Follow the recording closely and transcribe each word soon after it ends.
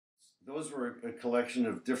Those were a collection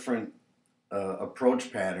of different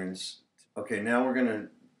approach patterns. Okay, now we're going to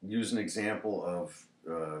use an example of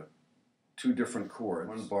two different chords,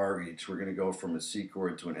 one bar each. We're going to go from a C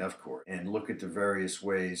chord to an F chord and look at the various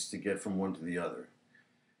ways to get from one to the other.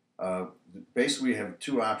 Basically, we have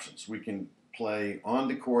two options. We can play on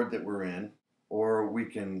the chord that we're in, or we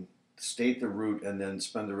can state the root and then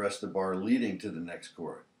spend the rest of the bar leading to the next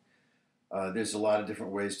chord. There's a lot of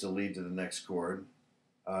different ways to lead to the next chord.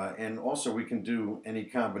 And also we can do any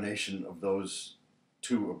combination of those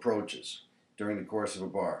two approaches during the course of a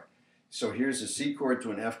bar. So here's a C chord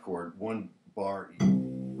to an F chord, one bar each.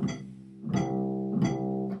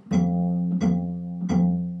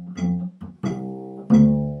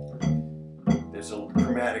 There's a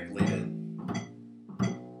chromatic lead in.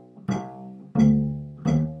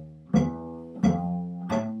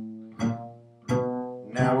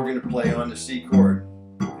 Now we're going to play on the C chord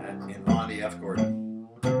and on the F chord.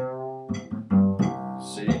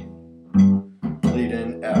 C, lead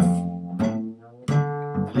in F,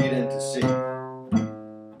 lead into C,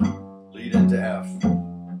 lead into F,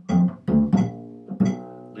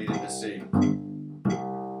 lead into C,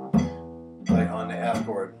 play on the F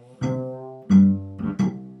chord.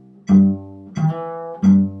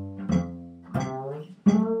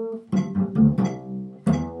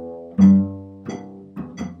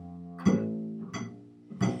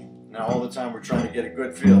 Now all the time we're trying to get a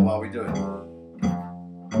good feel while we do it.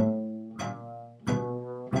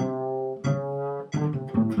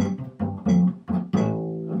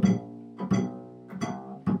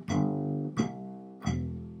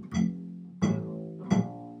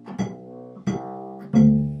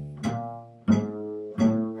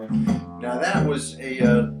 Now that was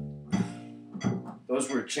those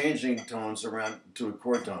were changing tones around to a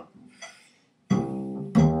chord tone.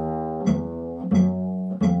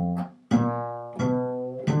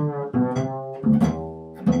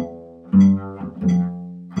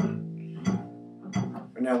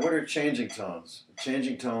 Now what are changing tones?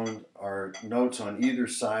 Changing tones are notes on either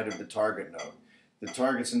side of the target note. The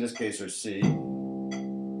targets in this case are C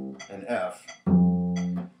and F.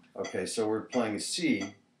 Okay, so we're playing a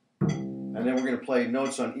C, and then we're going to play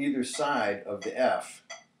notes on either side of the F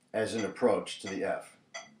as an approach to the F.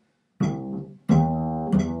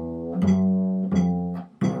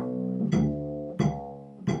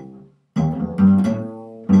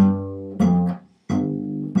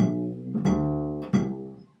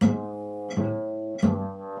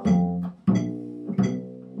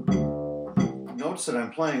 Notes that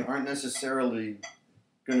I'm playing aren't necessarily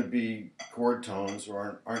going to be chord tones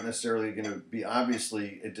or aren't necessarily going to be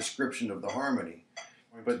obviously a description of the harmony,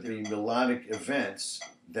 but the melodic events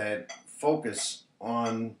that focus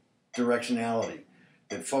on directionality,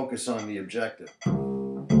 that focus on the objective.